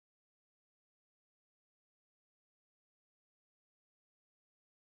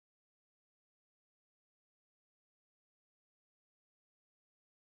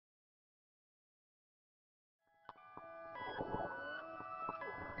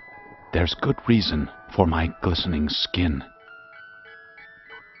There's good reason for my glistening skin,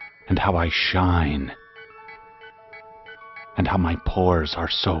 and how I shine, and how my pores are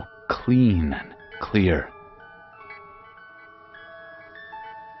so clean and clear.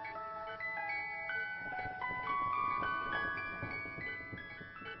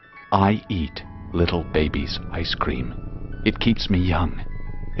 I eat little baby's ice cream. It keeps me young.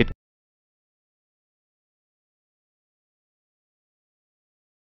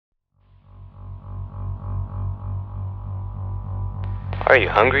 Are you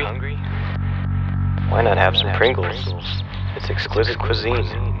hungry? Why not have some Pringles? It's exquisite cuisine.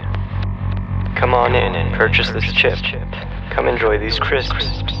 Come on in and purchase this chip. Come enjoy these crisps.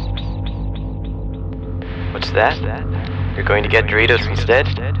 What's that? You're going to get Doritos instead?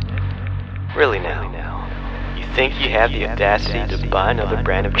 Really now? You think you have the audacity to buy another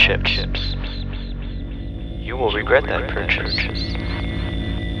brand of chips? You will regret that purchase.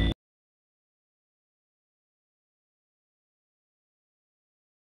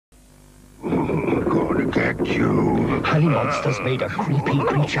 Gonna get you. Honey Monster's made a creepy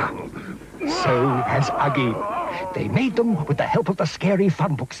creature. So has Uggy. They made them with the help of the scary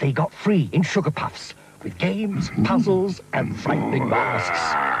fun books they got free in Sugar Puffs, with games, puzzles, and frightening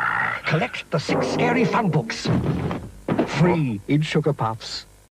masks. Collect the 6 scary fun books. Free in Sugar Puffs.